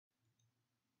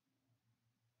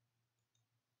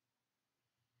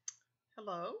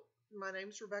Hello, my name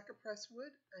is Rebecca Presswood,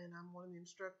 and I'm one of the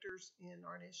instructors in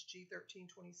RNSG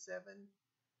 1327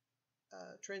 uh,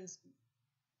 trans,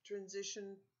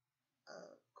 transition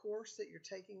course that you're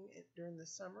taking during the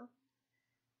summer.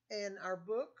 And our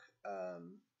book,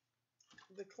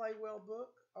 the Claywell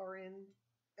book,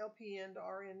 LPN to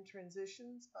RN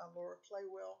Transitions by Laura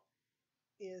Claywell,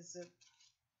 is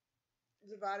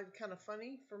divided kind of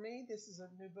funny for me. This is a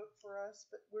new book for us,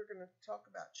 but we're going to talk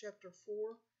about chapter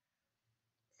 4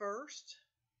 first.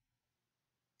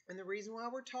 And the reason why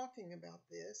we're talking about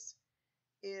this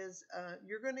is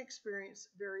you're going to experience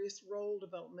various role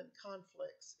development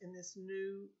conflicts in this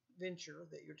new venture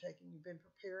that you're taking. You've been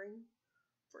preparing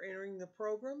for entering the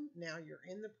program. Now you're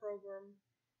in the program,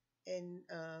 and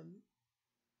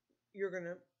you're going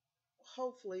to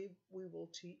hopefully we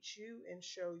will teach you and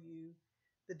show you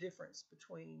the difference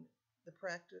between the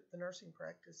nursing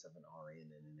practice of an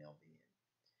RN and an LVN.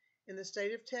 In the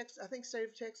state of Texas, I think state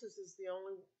of Texas is the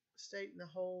only state in the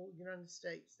whole United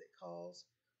States that calls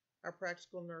our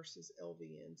practical nurses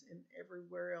LVNs, and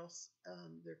everywhere else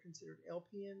they're considered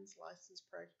LPNs, licensed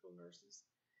practical nurses.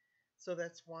 So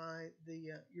that's why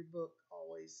your book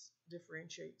always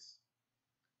differentiates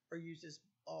or uses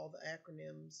all those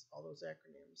acronyms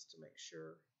to make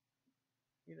sure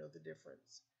you know the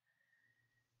difference.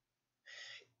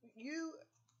 You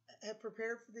have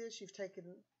prepared for this. You've taken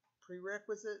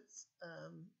prerequisites.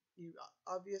 You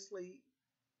obviously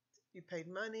you paid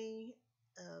money.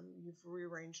 You've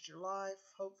rearranged your life,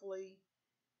 hopefully,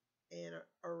 and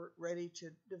are ready to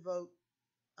devote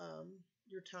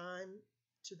your time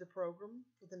to the program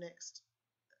for the next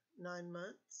 9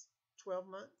 months, 12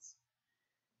 months.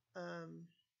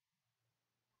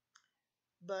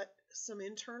 But some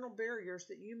internal barriers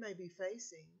that you may be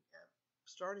facing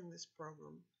starting this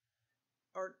program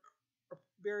are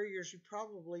barriers you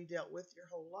probably dealt with your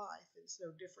whole life. It's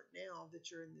no different now that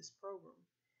you're in this program.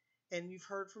 And you've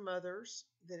heard from others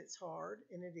that it's hard,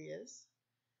 and it is.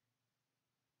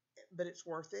 But it's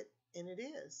worth it, and it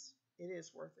is. It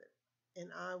is worth it.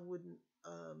 And I wouldn't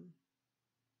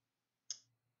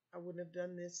have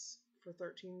done this for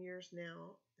 13 years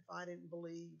now if I didn't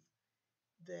believe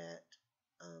that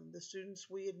the students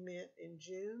we admit in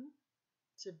June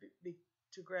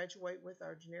to graduate with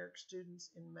our generic students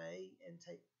in May and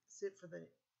sit for the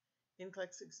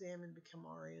NCLEX exam and become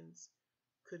RNs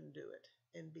couldn't do it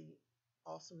and be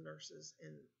awesome nurses,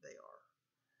 and they are.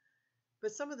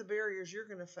 But some of the barriers you're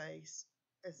going to face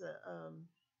as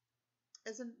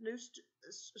a new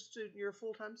student, you're a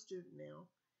full-time student now,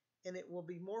 and it will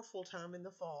be more full-time in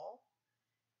the fall,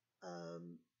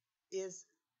 is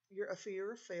a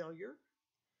fear of failure.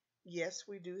 Yes,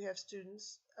 we do have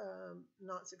students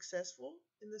not successful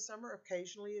in the summer.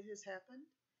 Occasionally it has happened.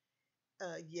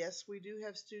 Yes, we do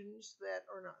have students that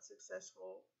are not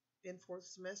successful in fourth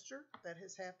semester. That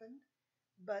has happened.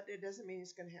 But it doesn't mean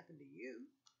it's going to happen to you.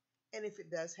 And if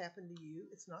it does happen to you,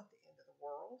 it's not the end of the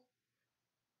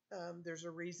world. There's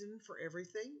a reason for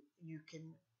everything. You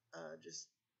can just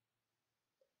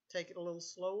take it a little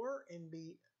slower and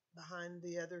be behind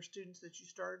the other students that you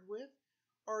started with.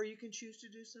 Or you can choose to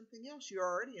do something else. You're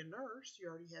already a nurse. You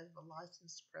already have a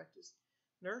license to practice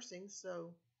nursing.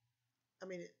 So, I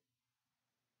mean,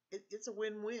 it's a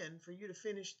win-win for you to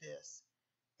finish this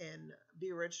and be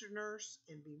a registered nurse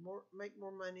and make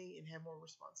more money and have more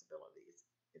responsibilities.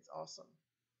 It's awesome.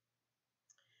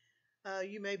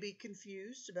 You may be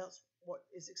confused about what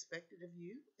is expected of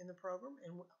you in the program,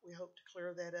 and we hope to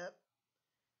clear that up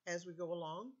as we go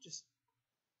along. Just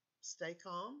stay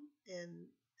calm and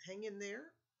hang in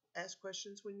there. Ask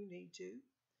questions when you need to.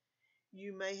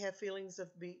 You may have feelings of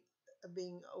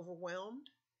being overwhelmed,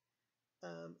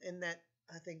 and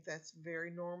I think that's very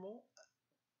normal.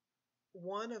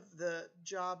 One of the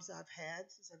jobs I've had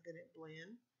since I've been at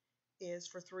Blinn is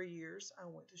for 3 years I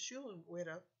went to we had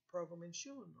a program in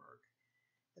Schulenburg,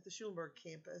 at the Schulenburg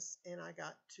campus, and I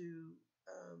got to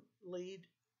lead.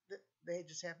 They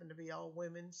just happened to be all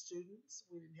women students.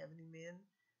 We didn't have any men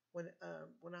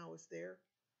when I was there.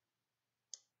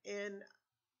 And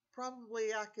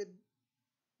probably I could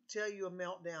tell you a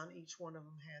meltdown each one of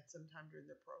them had sometime during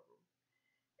the program.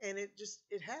 And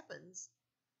it happens,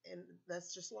 and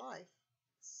that's just life.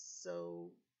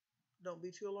 So don't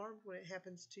be too alarmed when it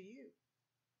happens to you.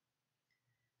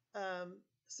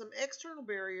 Some external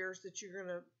barriers that you're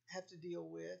going to have to deal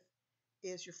with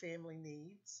is your family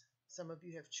needs. Some of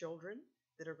you have children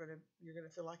that you're going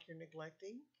to feel like you're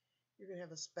neglecting. You're going to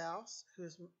have a spouse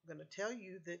who's going to tell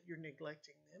you that you're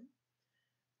neglecting them.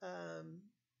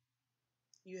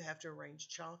 You have to arrange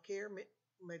childcare.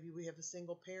 Maybe we have a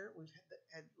single parent. We've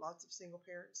had lots of single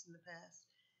parents in the past.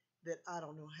 that I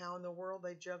don't know how in the world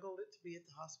they juggled it to be at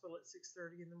the hospital at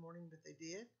 6:30 in the morning, but they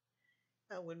did,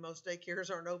 when most daycares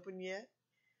aren't open yet.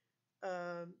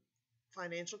 Um,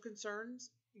 Financial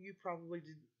concerns. You probably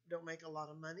don't make a lot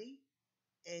of money,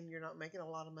 and you're not making a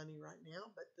lot of money right now,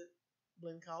 but the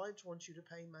Glenn College wants you to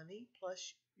pay money,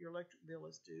 plus your electric bill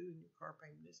is due, and your car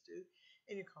payment is due,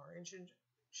 and your car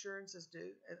insurance is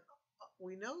due. And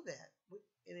we know that.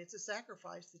 And it's a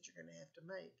sacrifice that you're going to have to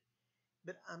make.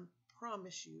 But I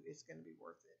promise you it's going to be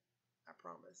worth it. I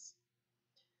promise.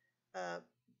 Uh,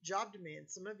 Job demand.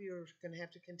 Some of you are going to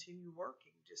have to continue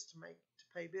working just to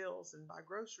pay bills and buy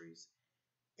groceries.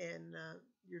 And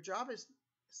your job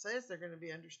says they're going to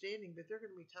be understanding, but there are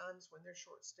going to be times when they're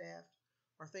short staffed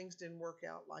or things didn't work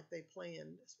out like they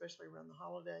planned, especially around the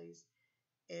holidays,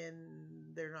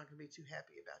 and they're not going to be too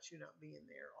happy about you not being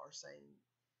there or saying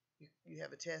you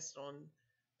have a test on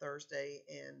Thursday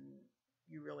and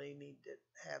you really need to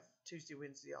have Tuesday,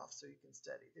 Wednesday off so you can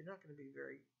study. They're not going to be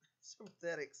very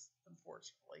sympathetic,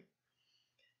 unfortunately.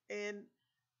 And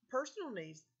personal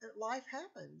needs. Life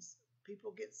happens.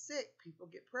 People get sick. People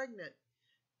get pregnant.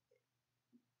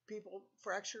 People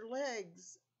fracture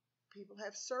legs. People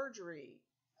have surgery.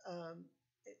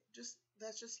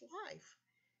 That's just life,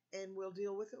 and we'll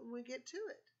deal with it when we get to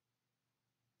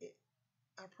it.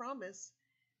 I promise.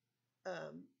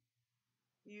 Um,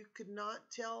 you could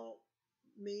not tell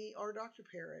me or Dr.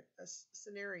 Parrott a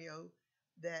scenario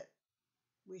that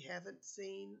we haven't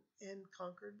seen and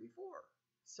conquered before.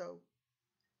 So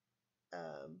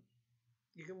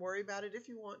you can worry about it if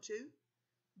you want to,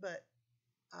 but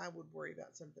I would worry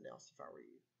about something else if I were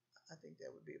you. I think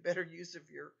that would be a better use of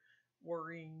your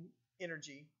worrying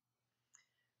energy.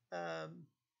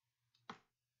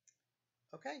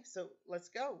 Okay, so let's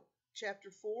go. Chapter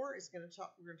 4 is going to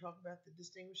talk. We're going to talk about the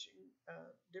distinguishing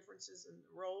differences in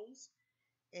the roles,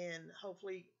 and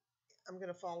hopefully, I'm going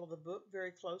to follow the book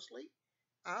very closely.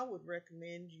 I would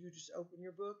recommend you just open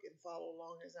your book and follow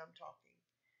along as I'm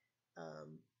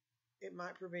talking. It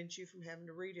might prevent you from having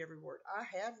to read every word. I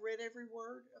have read every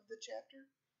word of the chapter,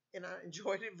 and I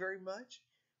enjoyed it very much.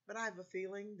 But I have a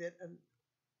feeling that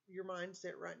your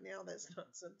mindset right now, that's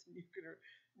not something you can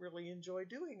really enjoy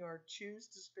doing or choose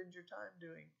to spend your time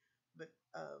doing. But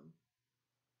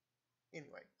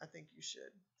anyway, I think you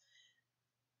should.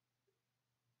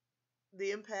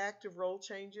 The impact of role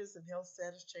changes and health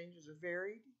status changes are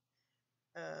varied.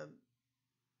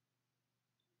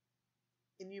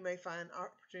 And you may find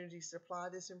opportunities to apply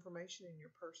this information in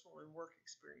your personal and work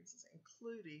experiences,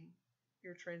 including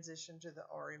your transition to the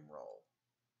RM role.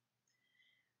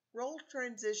 Role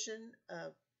transition,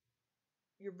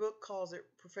 your book calls it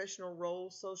professional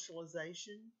role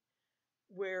socialization,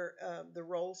 where the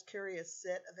roles carry a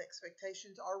set of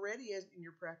expectations already as in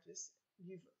your practice.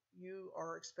 You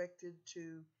are expected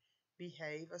to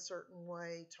behave a certain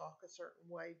way, talk a certain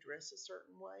way, dress a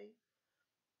certain way.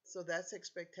 So that's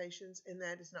expectations, and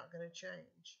that is not going to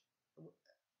change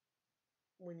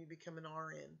when you become an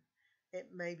RN. It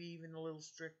may be even a little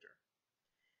stricter.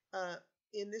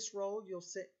 In this role, you'll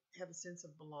have a sense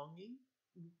of belonging.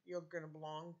 You're going to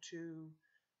belong to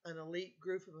an elite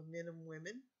group of men and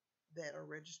women that are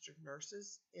registered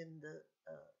nurses in the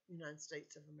United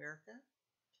States of America.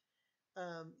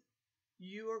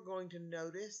 You are going to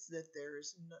notice that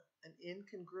there's an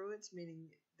incongruence, meaning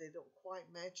they don't quite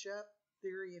match up,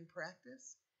 theory and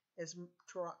practice. As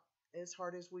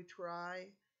hard as we try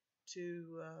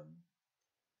to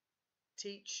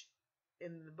teach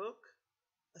in the book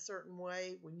a certain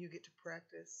way, when you get to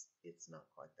practice, it's not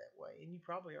quite that way. And you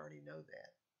probably already know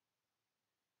that.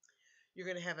 You're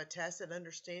going to have a tacit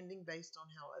understanding based on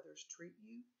how others treat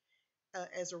you.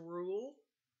 As a rule,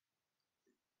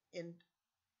 in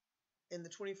the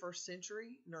 21st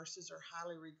century, nurses are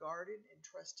highly regarded and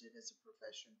trusted as a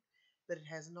profession, but it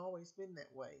hasn't always been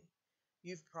that way.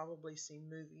 You've probably seen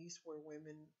movies where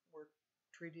women were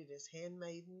treated as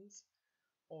handmaidens,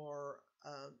 or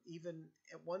even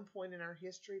at one point in our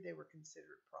history, they were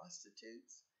considered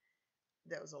prostitutes.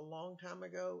 That was a long time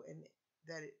ago, and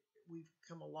we've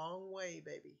come a long way,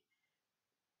 baby.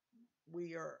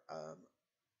 We are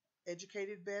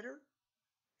educated better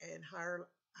and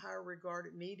higher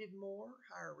regarded, needed more,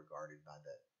 higher regarded by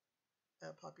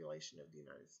the population of the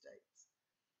United States.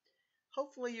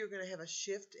 Hopefully you're going to have a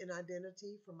shift in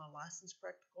identity from a licensed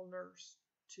practical nurse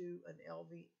to an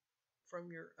LV,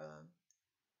 from your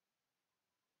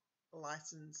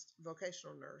licensed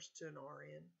vocational nurse to an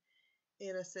RN,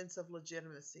 in a sense of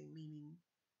legitimacy, meaning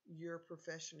your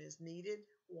profession is needed,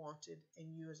 wanted,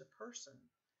 and you as a person,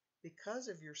 because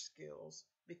of your skills,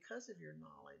 because of your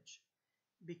knowledge,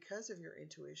 because of your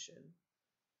intuition,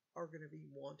 are going to be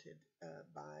wanted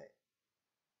by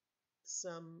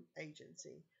some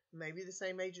agency. Maybe the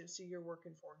same agency you're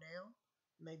working for now,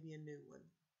 maybe a new one.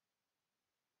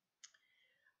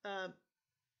 Um,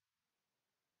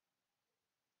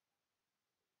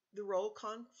 the role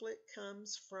conflict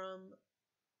comes from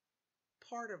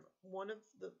part of one of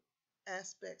the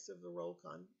aspects of the role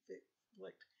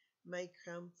conflict may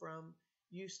come from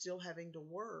you still having to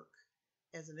work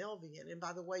as an LVN. And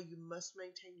by the way, you must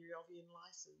maintain your LVN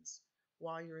license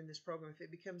while you're in this program. If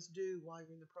it becomes due while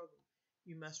you're in the program,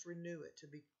 you must renew it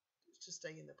to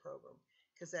stay in the program,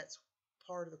 because that's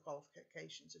part of the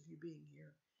qualifications of you being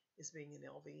here is being an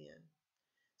LVN.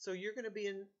 So you're going to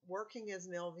be working as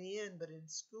an LVN, but in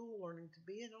school learning to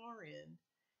be an RN,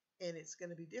 and it's going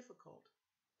to be difficult.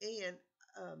 And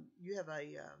you have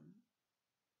a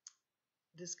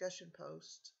discussion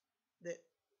post that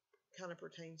kind of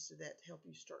pertains to that to help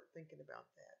you start thinking about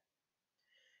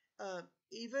that.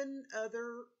 Even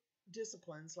other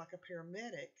disciplines like a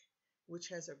paramedic, which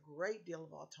has a great deal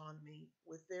of autonomy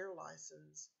with their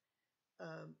license,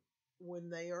 when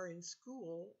they are in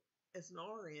school as an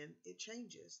RN, it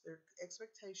changes. Their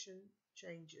expectation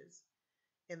changes,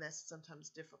 and that's sometimes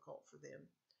difficult for them.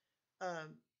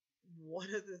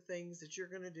 One of the things that you're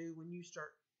going to do when you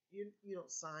start, you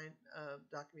don't sign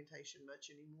documentation much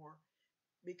anymore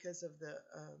because of the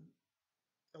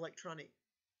electronic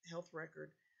health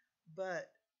record, but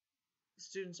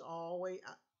students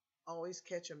always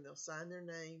catch them. They'll sign their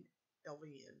name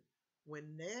LVN.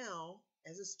 When now,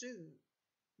 as a student,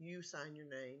 you sign your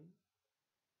name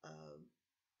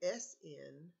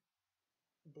SN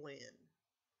Blend.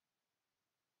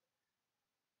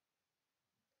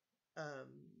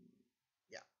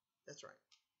 Yeah, that's right.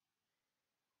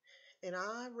 And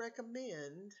I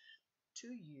recommend to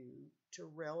you to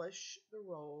relish the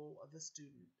role of a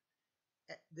student.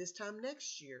 At this time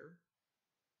next year,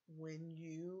 when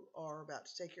you are about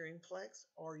to take your NCLEX,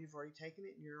 or you've already taken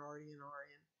it and you're already an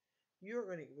RN, you're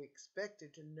going to be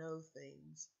expected to know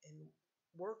things and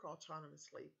work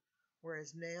autonomously.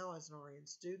 Whereas now, as an RN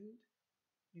student,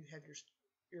 you have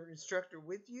your instructor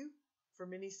with you for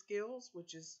many skills,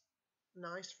 which is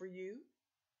nice for you.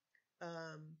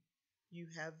 You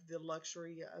have the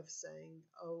luxury of saying,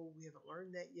 "Oh, we haven't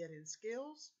learned that yet in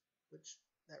skills," which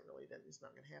that really is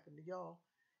not going to happen to y'all,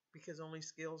 because only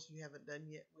skills you haven't done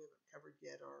yet, we haven't covered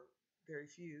yet, are very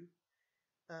few.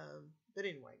 But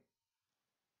anyway,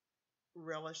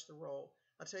 relish the role.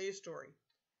 I'll tell you a story.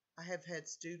 I have had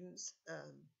students.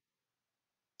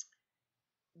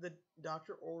 The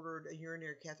doctor ordered a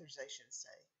urinary catheterization,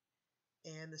 say,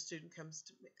 and the student comes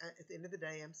to me at the end of the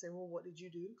day. I'm saying, "Well, what did you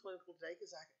do in clinical today?"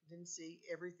 Because I didn't see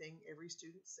everything every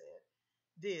student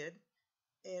did.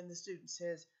 And the student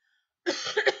says,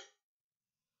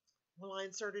 "Well, I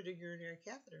inserted a urinary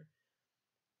catheter."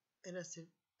 And I said,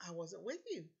 "I wasn't with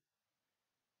you."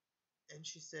 And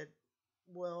she said,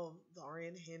 "Well, the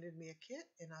RN handed me a kit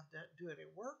and I've done do it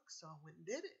at work, so I went and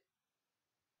did it."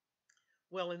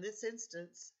 Well, in this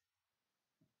instance,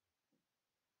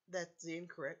 that's the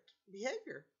incorrect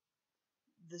behavior.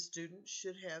 The student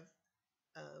should have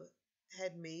uh,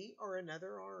 had me or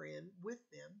another RN with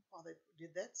them while they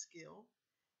did that skill,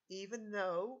 even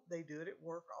though they do it at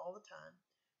work all the time,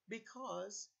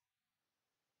 because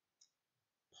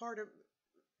part of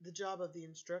the job of the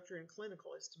instructor in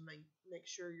clinical is to make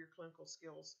sure your clinical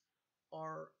skills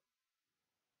are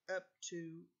up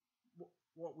to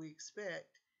what we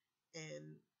expect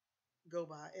and go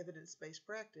by evidence-based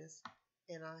practice.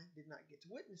 And I did not get to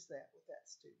witness that with that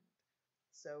student.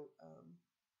 So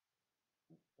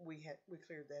we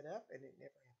cleared that up, and it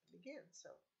never happened again. So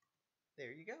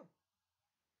there you go.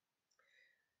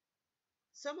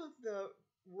 Some of the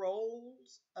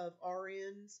roles of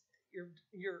RNs,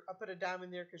 I put a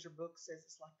diamond there because your book says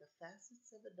it's like the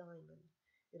facets of a diamond.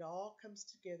 It all comes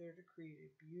together to create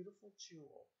a beautiful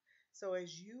jewel. So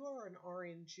as you are an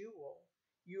RN jewel,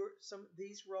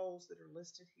 these roles that are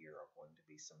listed here are going to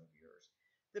be some of yours.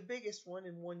 The biggest one,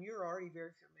 and one you're already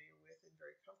very familiar with and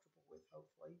very comfortable with,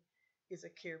 hopefully, is a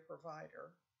care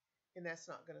provider. And that's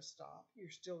not going to stop.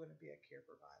 You're still going to be a care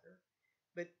provider.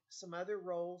 But some other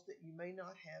roles that you may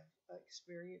not have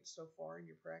experienced so far in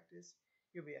your practice,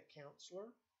 you'll be a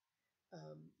counselor.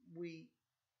 We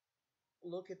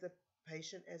look at the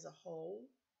patient as a whole,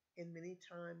 and many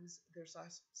times their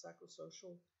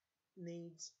psychosocial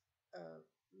needs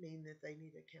mean that they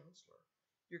need a counselor.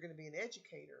 You're going to be an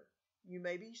educator. You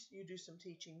do some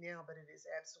teaching now, but it is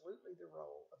absolutely the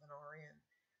role of an RN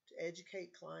to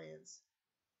educate clients.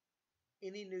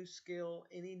 Any new skill,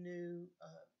 any new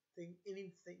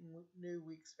anything new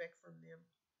we expect from them,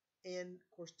 and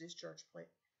of course, discharge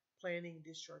planning,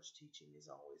 discharge teaching is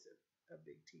always a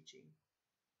big teaching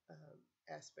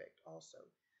aspect also.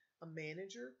 A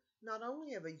manager, not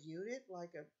only of a unit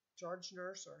like a charge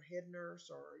nurse or head nurse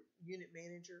or unit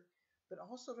manager, but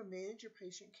also to manage your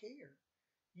patient care.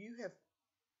 You have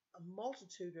a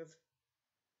multitude of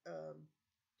um,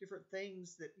 different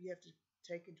things that you have to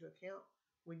take into account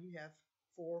when you have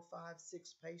 4, 5,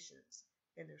 6 patients,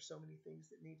 and there's so many things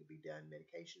that need to be done,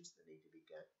 medications that need to be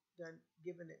done,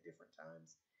 given at different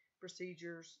times,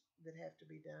 procedures that have to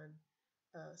be done.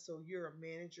 So you're a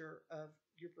manager of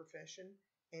your profession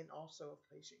and also of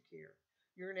patient care.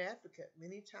 You're an advocate.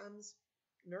 Many times,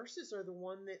 nurses are the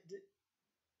one that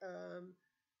um,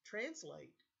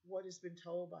 translate what has been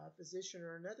told by a physician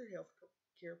or another health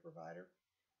care provider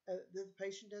that the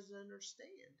patient doesn't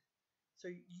understand. So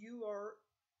you are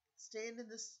standing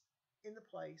this in the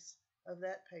place of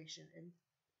that patient,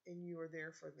 and you are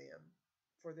there for them,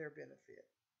 for their benefit.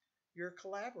 You're a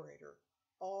collaborator.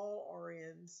 All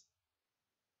RNs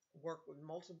work with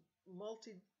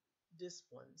multi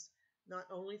disciplines, not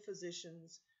only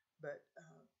physicians, but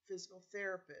physical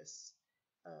therapists,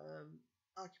 um,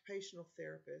 occupational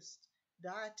therapists,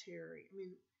 dietary. I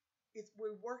mean, we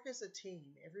work as a team.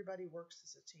 Everybody works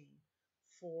as a team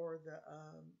for the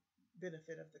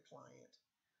benefit of the client.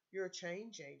 You're a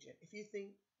change agent. If you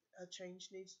think a change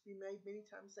needs to be made, many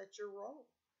times that's your role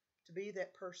to be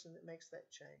that person that makes that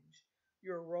change.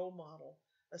 You're a role model.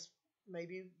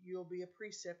 Maybe you'll be a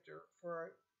preceptor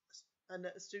for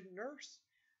a student nurse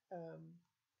um,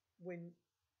 when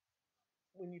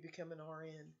when you become an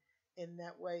RN, and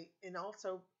that way, and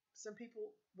also some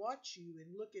people watch you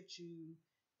and look at you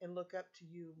and look up to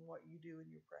you and what you do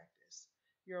in your practice.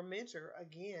 You're a mentor.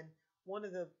 Again, one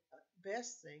of the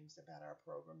best things about our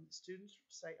program, students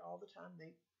say all the time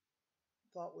they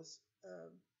thought was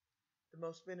the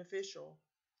most beneficial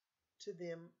to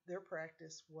them, their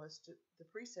practice was the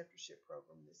preceptorship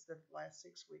program. It's the last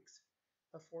 6 weeks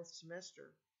of fourth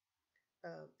semester.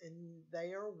 And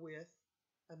they are with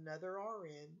another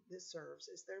RN that serves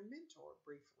as their mentor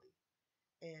briefly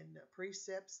and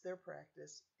precepts their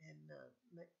practice and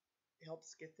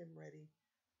helps get them ready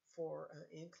for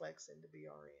NCLEX and to be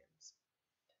RNs.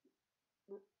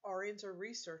 RNs are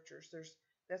researchers.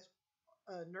 That's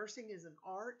nursing is an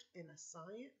art and a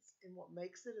science, and what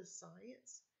makes it a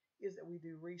science is that we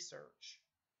do research.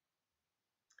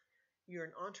 You're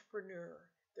an entrepreneur.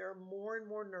 There are more and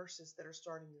more nurses that are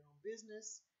starting their own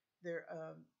business. They're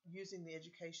using the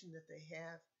education that they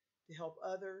have to help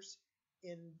others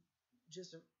in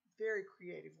just a very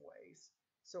creative ways.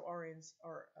 So RNs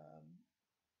are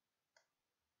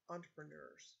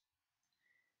entrepreneurs.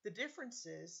 The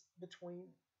differences between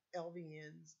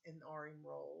LVNs and RN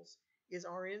roles is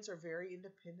RNs are very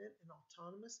independent and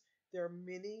autonomous. There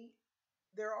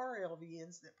are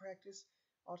LVNs that practice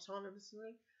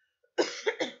autonomously.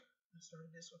 I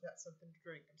started this without something to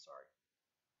drink. I'm sorry.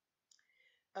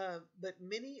 But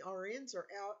many RNs are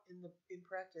out in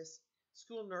practice.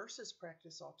 School nurses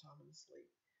practice autonomously.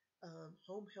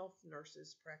 Home health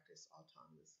nurses practice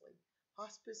autonomously.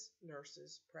 Hospice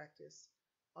nurses practice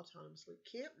autonomously.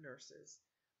 Camp nurses.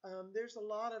 There's a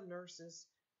lot of nurses,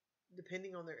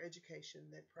 depending on their education,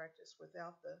 that practice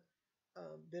without the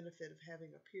benefit of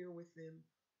having a peer with them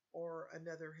or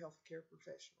another healthcare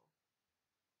professional.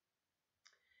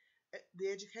 The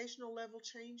educational level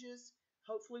changes.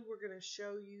 Hopefully, we're going to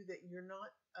show you that you're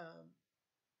not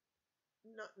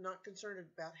concerned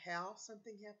about how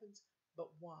something happens, but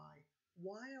why.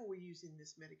 Why are we using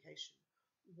this medication?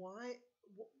 Why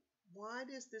why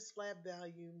does this lab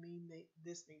value mean that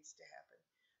this needs to happen?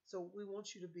 So we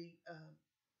want you to be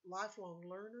lifelong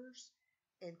learners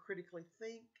and critically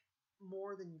think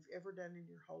more than you've ever done in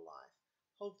your whole life.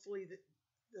 Hopefully,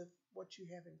 what you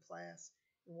have in class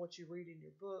and what you read in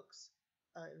your books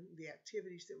and the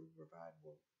activities that we provide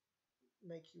will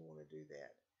make you want to do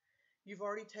that. You've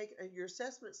already taken your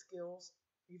assessment skills.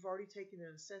 You've already taken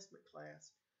an assessment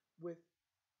class with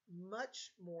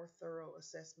much more thorough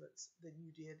assessments than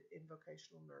you did in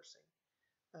vocational nursing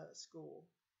school.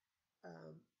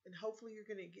 And hopefully you're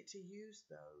going to get to use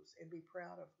those and be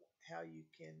proud of how you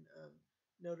can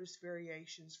notice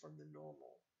variations from the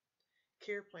normal.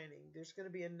 Care planning. There's going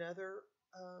to be another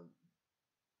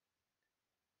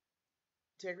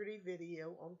integrity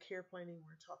video on care planning.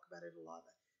 We're going to talk about it a lot.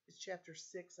 It's chapter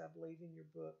 6, I believe, in your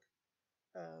book.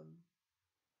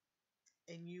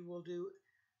 And you will do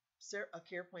a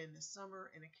care plan this summer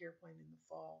and a care plan in the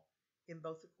fall in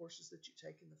both the courses that you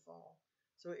take in the fall.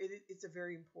 So it's a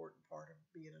very important part of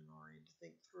being an RN to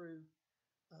think through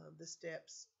the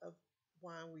steps of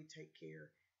why we take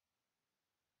care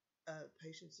of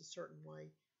patients a certain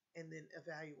way and then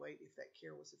evaluate if that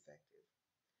care was effective.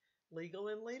 Legal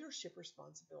and leadership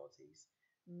responsibilities.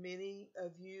 Many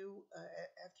of you,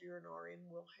 after you're an RN,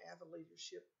 will have a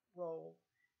leadership role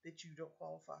that you don't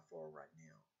qualify for right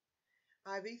now.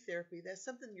 IV therapy, that's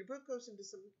something, your book goes into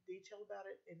some detail about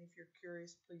it, and if you're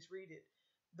curious, please read it.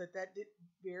 But that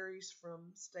varies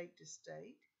from state to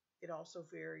state. It also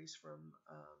varies from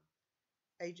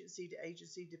agency to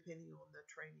agency depending on the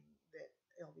training that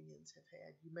LVNs have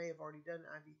had. You may have already done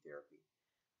IV therapy,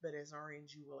 but as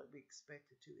RNs, you will be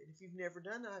expected to. And if you've never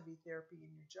done IV therapy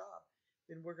in your job,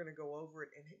 then we're going to go over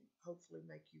it and hopefully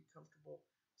make you comfortable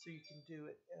so you can do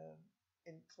it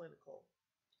in clinical.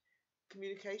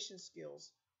 Communication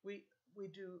skills. We we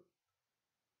do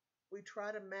we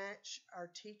try to match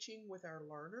our teaching with our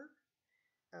learner.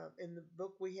 In the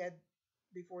book we had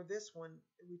before this one,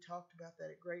 we talked about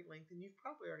that at great length, and you've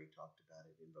probably already talked about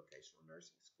it in vocational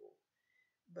nursing school.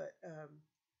 But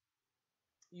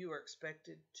you are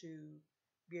expected to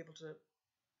be able to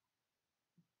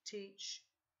teach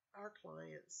our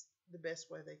clients the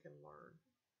best way they can learn.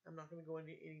 I'm not going to go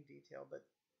into any detail, but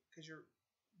because your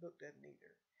book doesn't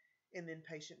either. And then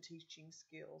patient teaching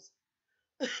skills,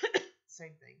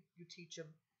 same thing. You teach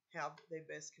them how they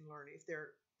best can learn. If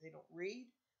they don't read,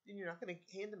 then you're not going to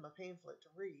hand them a pamphlet to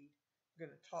read. You're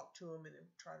going to talk to them and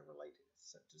try to relate it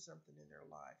to something in their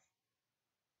life.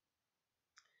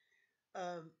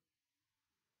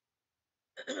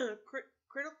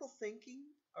 Critical thinking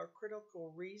or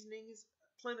critical reasoning is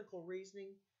clinical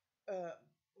reasoning,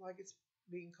 like it's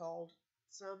being called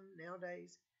some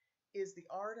nowadays, is the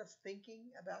art of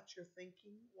thinking about your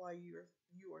thinking while you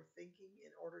are thinking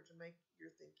in order to make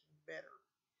your thinking better.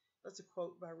 That's a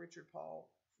quote by Richard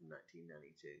Paul from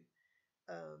 1992.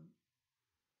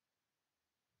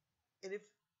 And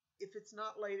if it's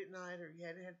not late at night or you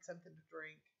hadn't had something to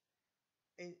drink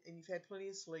and you've had plenty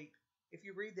of sleep, if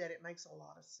you read that, it makes a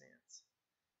lot of sense.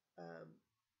 Um,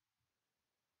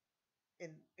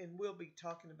 and we'll be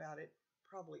talking about it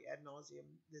probably ad nauseum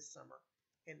this summer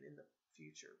and in the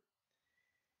future.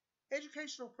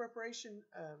 Educational preparation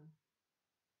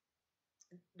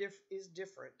is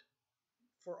different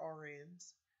for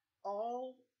RNs.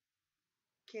 All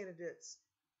candidates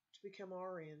to become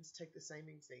RNs take the same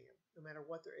exam, no matter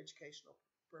what their educational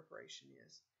preparation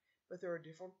is. But there are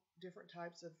different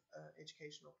types of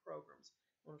educational programs.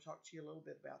 I want to talk to you a little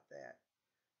bit about that.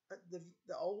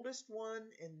 The oldest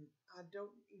one, and I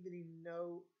don't even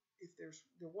know if there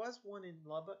was one in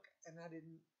Lubbock, and I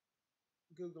didn't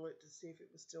Google it to see if it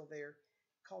was still there,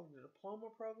 called a diploma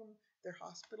program. They're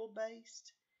hospital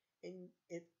based, and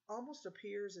it almost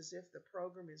appears as if the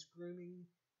program is grooming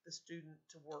the student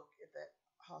to work at that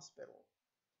hospital.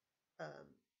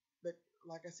 But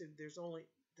like I said,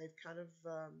 they've kind of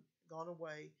gone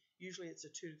away. Usually it's a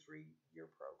 2 to 3 year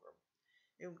program.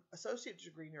 And associate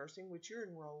degree nursing, which you're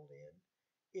enrolled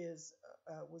in,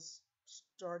 was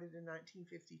started in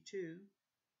 1952.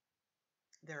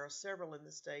 There are several in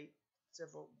the state,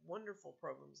 several wonderful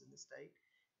programs in the state,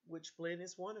 which Blinn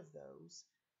is one of those.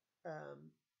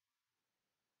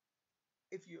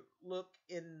 If you look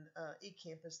in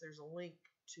eCampus, there's a link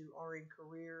to RN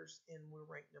careers, and we're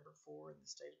ranked number 4 in the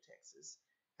state of Texas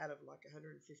out of like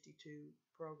 152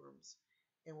 programs.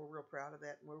 And we're real proud of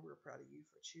that, and we're real proud of you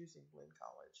for choosing Blinn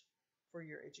College for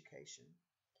your education.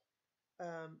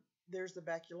 There's the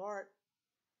baccalaureate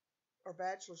or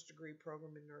bachelor's degree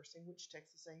program in nursing, which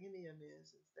Texas A&M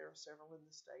is. There are several in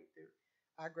the state.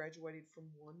 I graduated from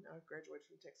one. I graduated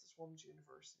from Texas Women's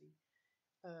University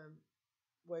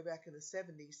way back in the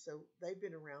 70s, so they've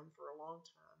been around for a long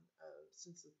time,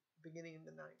 since the beginning of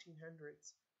the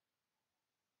 1900s.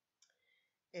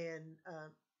 And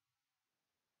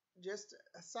just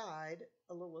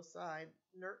a little aside,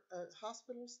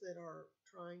 hospitals that are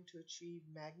trying to achieve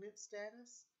magnet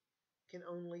status can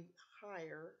only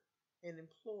hire and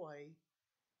employ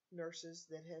nurses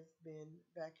that have been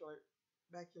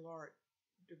baccalaureate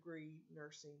degree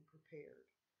nursing prepared.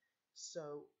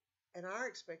 So, and our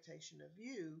expectation of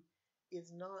you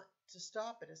is not to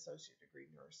stop at associate degree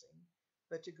nursing,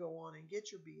 but to go on and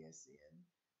get your BSN.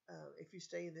 If you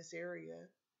stay in this area,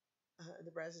 in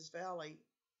the Brazos Valley,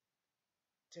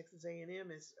 Texas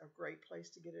A&M is a great place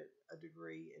to get a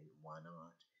degree, and why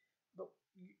not? But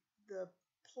the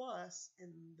plus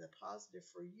and the positive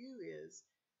for you is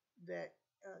that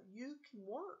you can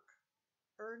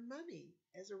earn money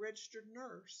as a registered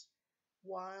nurse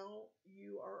while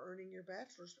you are earning your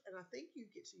bachelor's, and I think you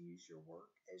get to use your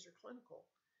work as your clinical.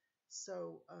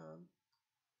 So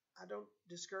I don't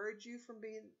discourage you from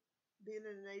being in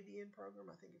an ADN program.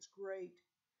 I think it's great.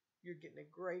 You're getting a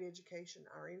great education.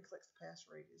 Our NCLEX pass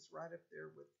rate is right up there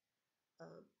with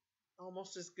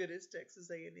almost as good as Texas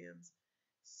A&M's.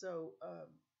 So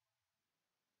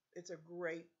it's a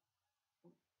great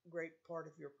great part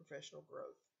of your professional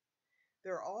growth.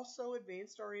 There are also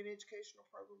advanced RN educational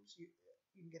programs. You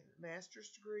can get a master's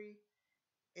degree,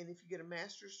 and if you get a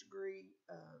master's degree,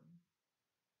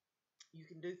 you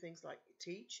can do things like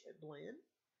teach at Blinn.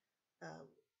 Um,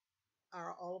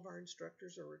 all of our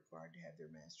instructors are required to have their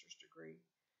master's degree.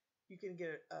 You can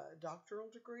get a doctoral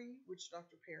degree, which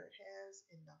Dr. Parrott has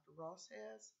and Dr. Ross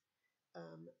has.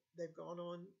 They've gone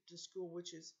on to school,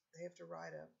 which is they have to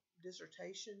write a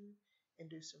dissertation and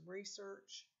do some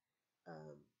research.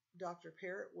 Um, Dr.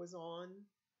 Parrott was on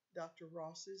Dr.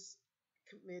 Ross's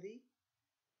committee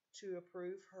to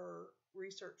approve her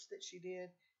research that she did,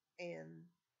 and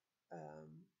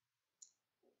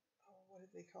what do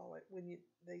they call it when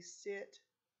they sit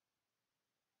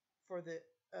for they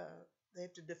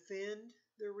have to defend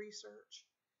their research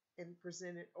and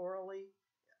present it orally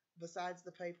besides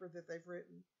the paper that they've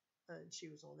written, and she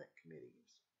was on that committee.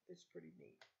 It's pretty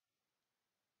neat.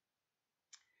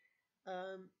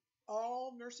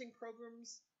 All nursing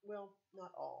programs, well,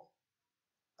 not all,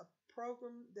 a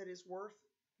program that is worth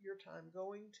your time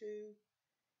going to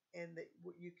and that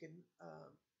you can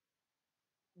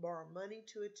borrow money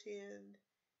to attend,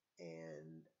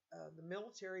 and the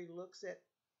military looks at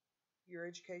your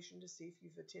education to see if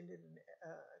you've attended an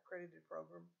accredited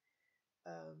program,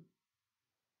 um,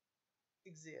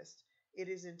 exists. It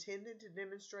is intended to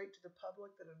demonstrate to the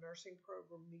public that a nursing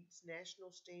program meets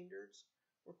national standards,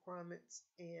 requirements,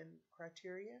 and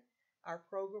criteria. Our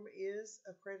program is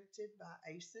accredited by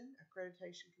ACEN,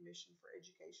 Accreditation Commission for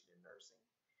Education in Nursing.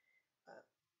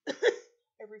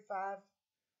 Every 5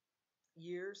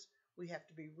 years, we have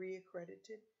to be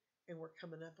reaccredited, and we're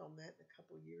coming up on that in a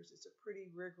couple of years. It's a pretty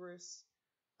rigorous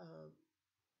um,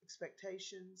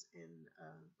 expectations and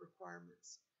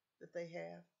requirements that they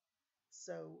have.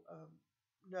 So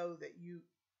know that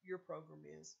your program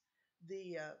is.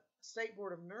 The State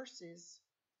Board of Nurses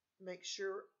makes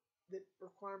sure that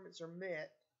requirements are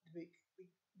met to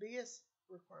be a,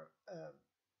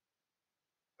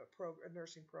 a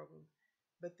nursing program,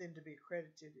 but then to be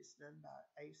accredited is done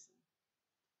by ACEN.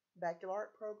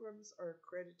 Baccalaureate programs are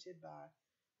accredited by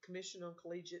Commission on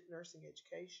Collegiate Nursing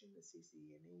Education, the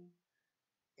CCNE,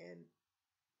 and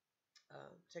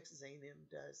Texas A&M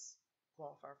does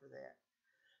qualify for that.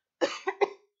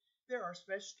 There are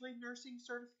specialty nursing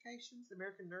certifications. The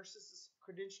American Nurses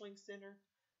Credentialing Center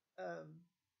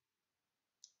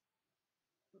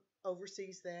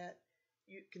oversees that.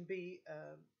 You can be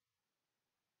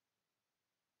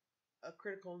a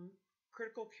critical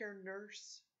care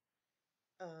nurse.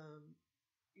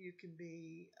 You can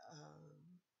be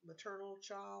maternal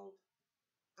child.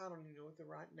 I don't even know what the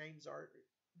right names are.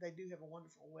 They do have a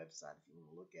wonderful website if you want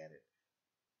to look at it.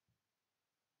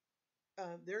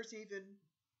 There's even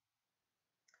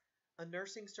a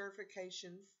nursing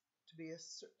certification to be a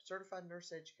certified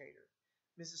nurse educator.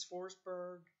 Mrs.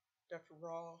 Forsberg, Dr.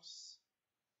 Ross,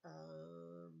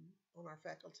 on our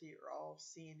faculty are all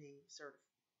CNE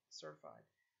certified.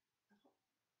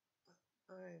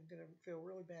 I am going to feel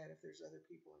really bad if there's other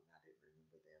people and I didn't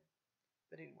remember them.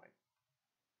 But anyway,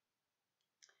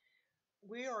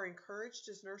 we are encouraged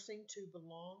as nursing to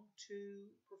belong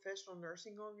to professional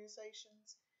nursing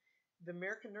organizations. The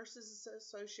American Nurses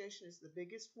Association is the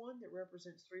biggest one that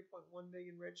represents 3.1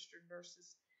 million registered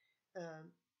nurses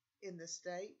in the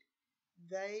state.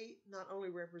 They not only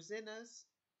represent us,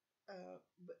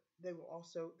 but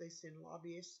they send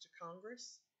lobbyists to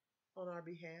Congress on our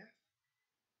behalf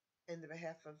and the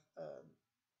behalf of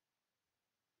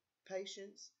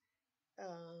patients.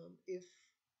 If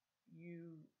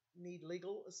you need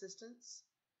legal assistance,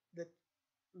 the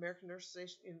American Nurses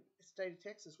Association in the state of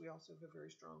Texas, we also have a very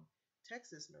strong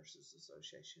Texas Nurses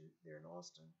Association there in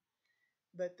Austin.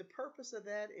 But the purpose of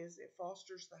that is it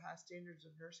fosters the high standards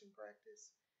of nursing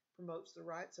practice, promotes the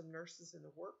rights of nurses in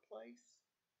the workplace,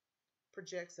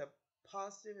 projects a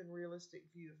positive and realistic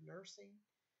view of nursing,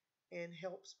 and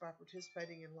helps by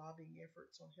participating in lobbying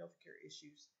efforts on healthcare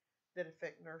issues that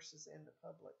affect nurses and the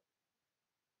public.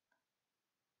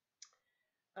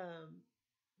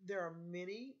 There are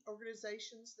many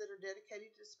organizations that are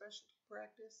dedicated to specialty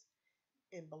practice,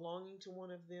 and belonging to one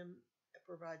of them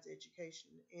provides education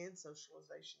and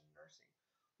socialization in nursing.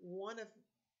 One of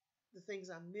the things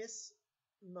I miss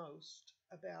most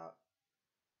about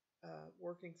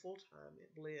working full-time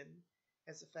at Blinn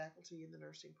as a faculty in the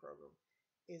nursing program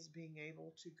is being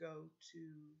able to go to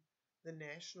the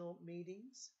national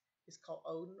meetings. It's called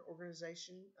ODEN,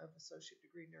 Organization of Associate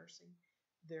Degree Nursing.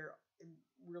 They're in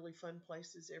really fun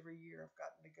places every year. I've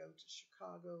gotten to go to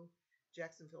Chicago,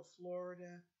 Jacksonville,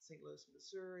 Florida, St. Louis,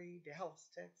 Missouri, Dallas,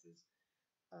 Texas,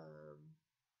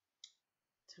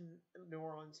 to New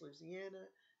Orleans, Louisiana,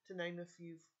 to name a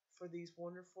few, for these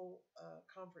wonderful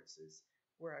conferences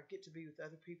where I get to be with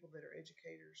other people that are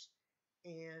educators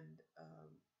and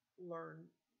learn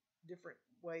different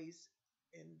ways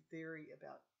and theory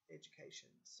about education.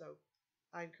 So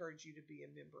I encourage you to be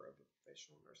a member of a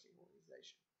professional nursing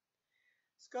organization.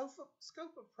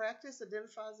 Scope of practice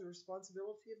identifies the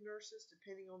responsibility of nurses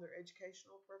depending on their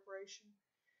educational preparation.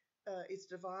 It's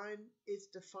defined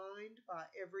by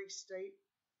every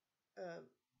uh,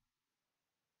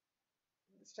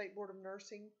 state board of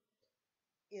nursing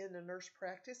in the Nurse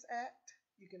Practice Act.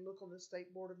 You can look on the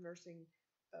State Board of Nursing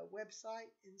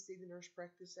website and see the Nurse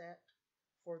Practice Act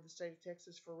for the state of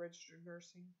Texas for registered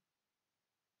nursing.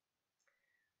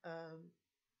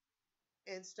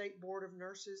 And State Board of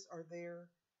Nurses are there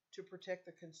to protect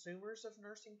the consumers of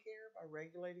nursing care by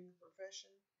regulating the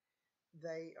profession.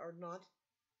 They are not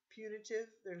punitive.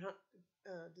 They're not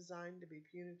designed to be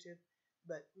punitive,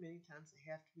 but many times they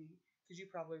have to be, because you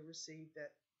probably received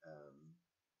that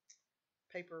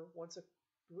paper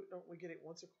don't we get it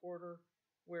once a quarter,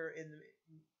 where in the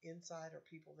inside are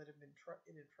people that have been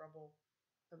in trouble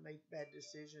and made bad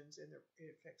decisions, and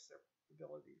it affects their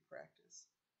ability to practice.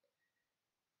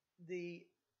 The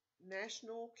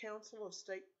National Council of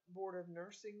State Board of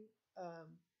Nursing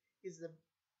is the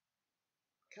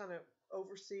kind of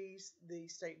oversees the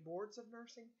state boards of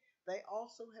nursing. They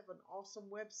also have an awesome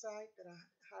website that I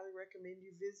highly recommend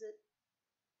you visit.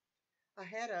 I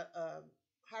had a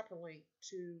hyperlink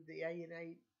to the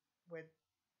ANA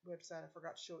website. I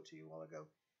forgot to show it to you a while ago.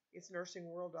 It's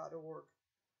nursingworld.org.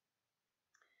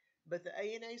 But the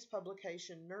ANA's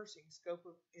publication, Nursing Scope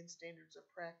and Standards of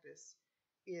Practice,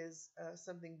 is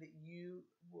something that you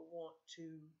will want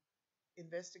to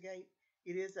investigate.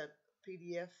 It is a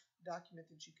PDF document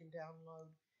that you can download.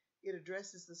 It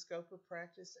addresses the scope of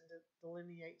practice and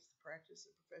delineates the practice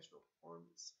and professional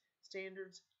performance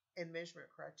standards and measurement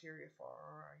criteria for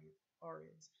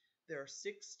RNs. There are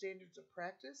 6 standards of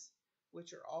practice,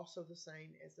 which are also the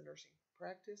same as the nursing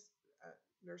practice,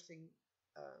 nursing.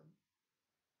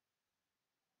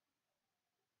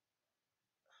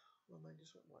 I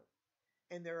just went blank.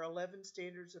 And there are 11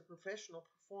 standards of professional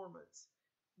performance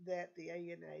that the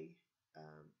ANA,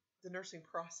 the nursing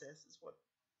process is what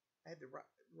I had the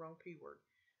wrong P word.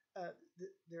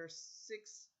 There are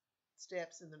 6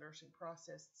 steps in the nursing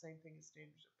process, the same thing as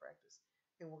standards of practice,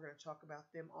 and we're going to talk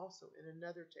about them also in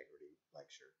another integrity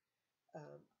lecture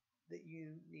that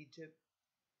you need to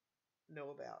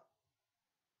know about.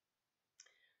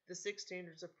 The 6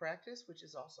 standards of practice, which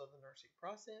is also the nursing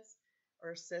process,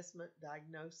 are assessment,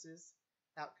 diagnosis,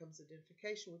 outcomes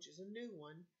identification, which is a new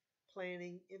one,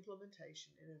 planning,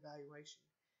 implementation, and evaluation.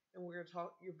 And we're going to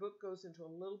talk, your book goes into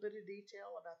a little bit of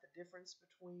detail about the difference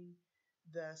between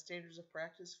the standards of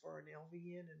practice for an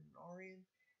LVN and an RN,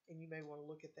 and you may want to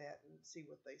look at that and see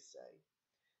what they say.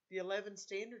 The 11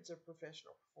 standards of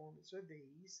professional performance are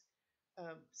these.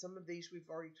 Some of these we've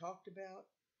already talked about.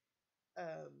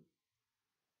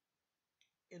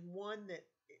 And one that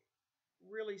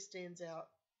really stands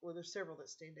out, well, there's several that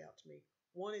stand out to me.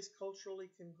 One is culturally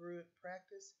congruent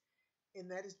practice, and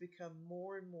that has become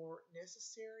more and more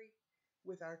necessary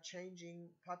with our changing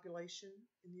population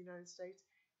in the United States,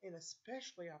 and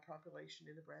especially our population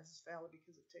in the Brazos Valley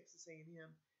because of Texas A&M,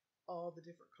 all the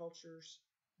different cultures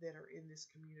that are in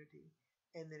this community,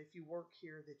 and that if you work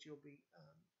here that you'll be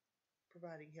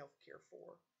providing health care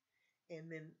for.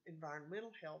 And then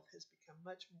environmental health has become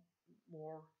much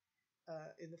more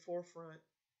in the forefront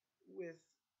with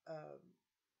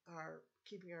our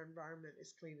keeping our environment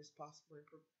as clean as possible and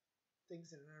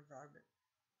things in our environment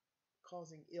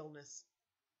causing illness.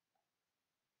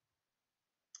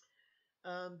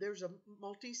 There's a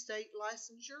multi-state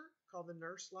licensure called the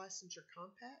Nurse Licensure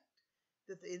Compact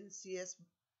that the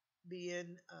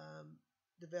NCSBN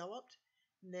developed.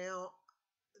 Now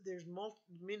there's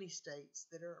many states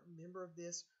that are a member of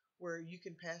this, where you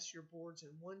can pass your boards in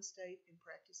one state and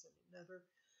practice in another.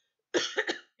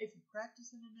 If you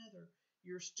practice in another,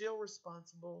 you're still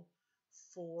responsible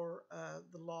for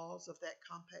the laws of that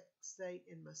compact state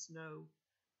and must know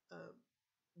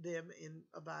them and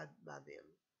abide by them.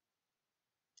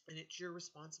 And it's your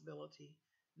responsibility,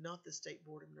 not the State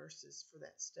Board of Nurses for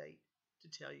that state, to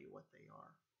tell you what they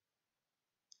are.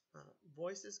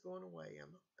 Voice is going away.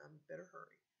 I'm better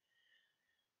hurry.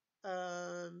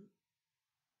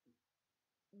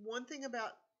 One thing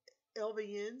about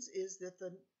LVNs is that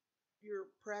your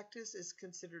practice is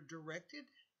considered directed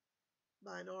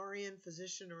by an RN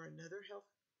physician or another health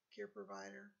care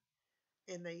provider,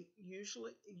 and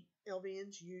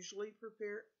LVNs usually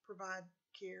provide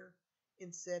care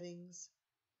in settings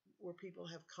where people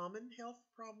have common health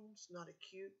problems, not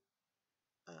acute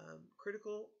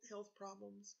critical health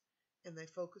problems, and they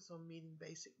focus on meeting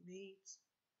basic needs.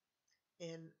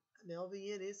 And an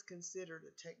LVN is considered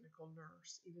a technical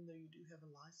nurse, even though you do have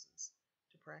a license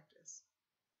to practice.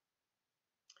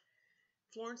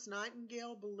 Florence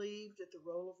Nightingale believed that the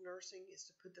role of nursing is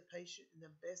to put the patient in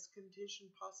the best condition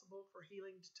possible for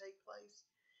healing to take place.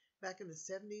 Back in the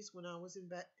 70s, when I was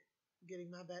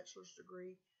getting my bachelor's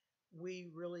degree, we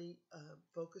really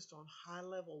focused on high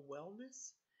level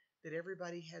wellness, that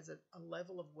everybody has a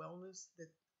level of wellness that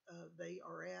they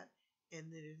are at,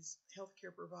 and that it is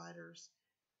healthcare providers'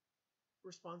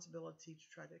 responsibility to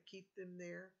try to keep them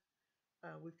there.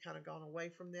 We've kind of gone away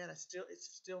from that. It's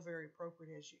still very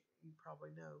appropriate, as you probably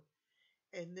know.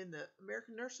 And then the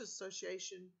American Nurses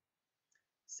Association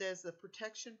says the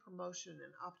protection, promotion,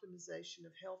 and optimization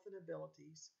of health and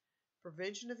abilities,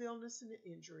 prevention of illness and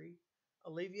injury,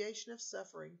 alleviation of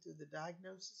suffering through the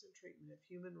diagnosis and treatment of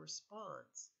human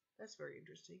response. That's very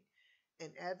interesting.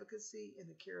 And advocacy in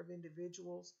the care of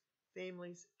individuals,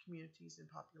 families, communities, and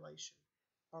population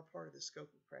are part of the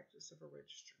scope of practice of a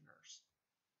registered nurse.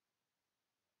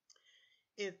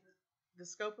 In the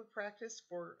scope of practice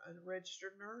for a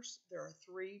registered nurse, there are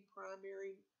 3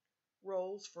 primary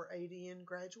roles for ADN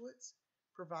graduates: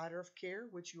 provider of care,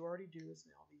 which you already do as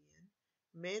an LVN;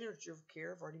 manager of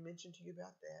care, I've already mentioned to you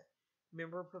about that;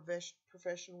 member of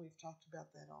profession, we've talked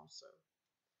about that also.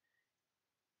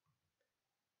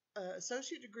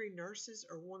 Associate degree nurses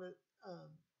are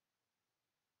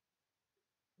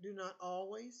do not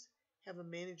always have a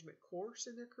management course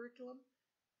in their curriculum.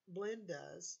 Blend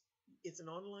does. It's an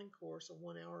online course, a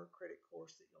 1-hour credit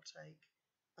course that you'll take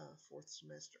 4th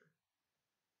semester.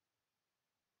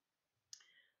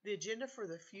 The agenda for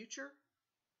the future,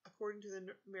 according to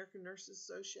the American Nurses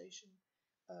Association,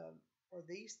 are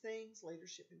these things: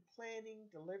 leadership and planning,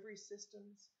 delivery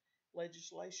systems,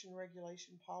 legislation,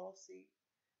 regulation, policy,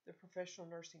 the professional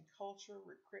nursing culture,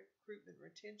 recruitment,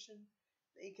 retention,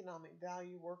 the economic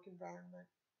value, work environment,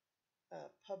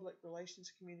 public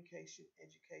relations, communication,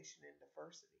 education, and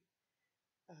diversity.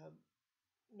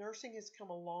 Nursing has come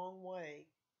a long way.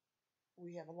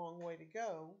 We have a long way to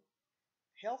go.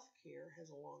 Healthcare has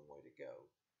a long way to go.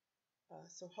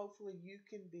 So hopefully you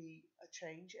can be a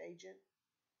change agent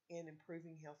in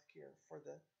improving healthcare for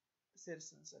the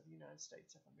citizens of the United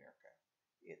States of America.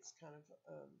 It's kind of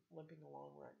limping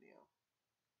along right now.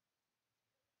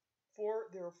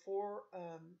 There are 4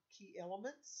 key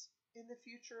elements in the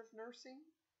future of nursing.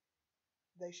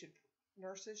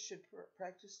 Nurses should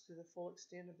practice to the full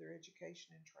extent of their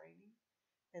education and training,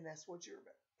 and that's what you're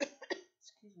about.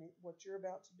 Excuse me, what you're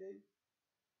about to do.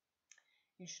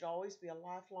 You should always be a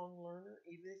lifelong learner,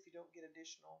 even if you don't get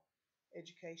additional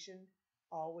education.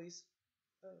 Always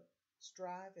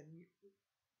strive and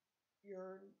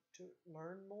yearn to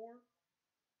learn more.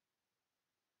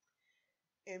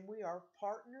 And we are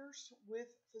partners with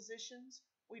physicians.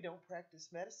 We don't practice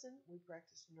medicine, we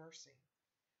practice nursing.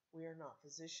 We are not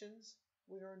physicians,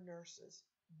 we are nurses.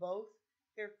 Both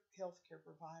healthcare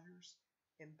providers,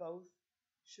 and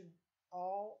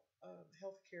all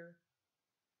healthcare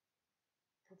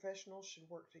professionals should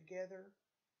work together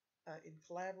and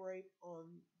collaborate on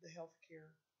the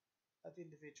healthcare of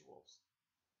individuals.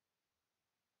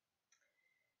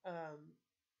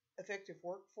 Effective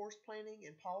workforce planning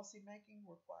and policy making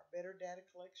require better data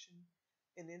collection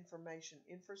and information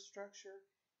infrastructure.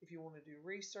 If you want to do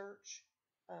research,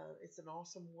 it's an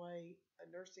awesome way.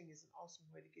 Nursing is an awesome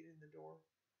way to get in the door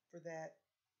for that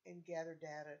and gather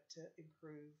data to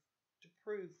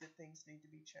prove that things need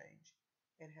to be changed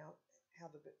and how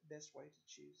the best way to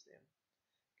choose them.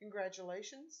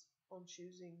 Congratulations on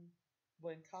choosing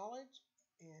Blinn College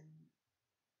and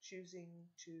choosing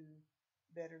to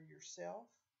better yourself,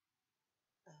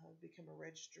 become a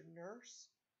registered nurse,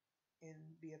 and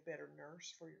be a better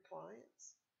nurse for your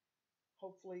clients.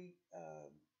 Hopefully,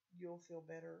 you'll feel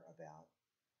better about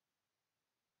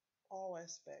all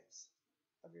aspects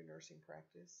of your nursing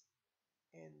practice,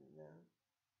 and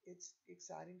it's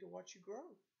exciting to watch you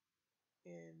grow.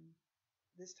 And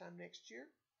this time next year,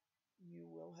 you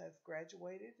will have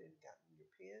graduated and gotten your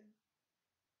PIN,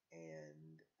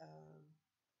 and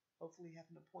hopefully have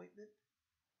an appointment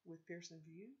with Pearson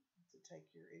VUE to take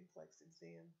your NCLEX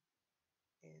exam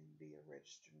and be a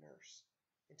registered nurse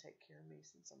and take care of me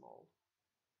since I'm old.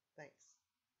 Thanks.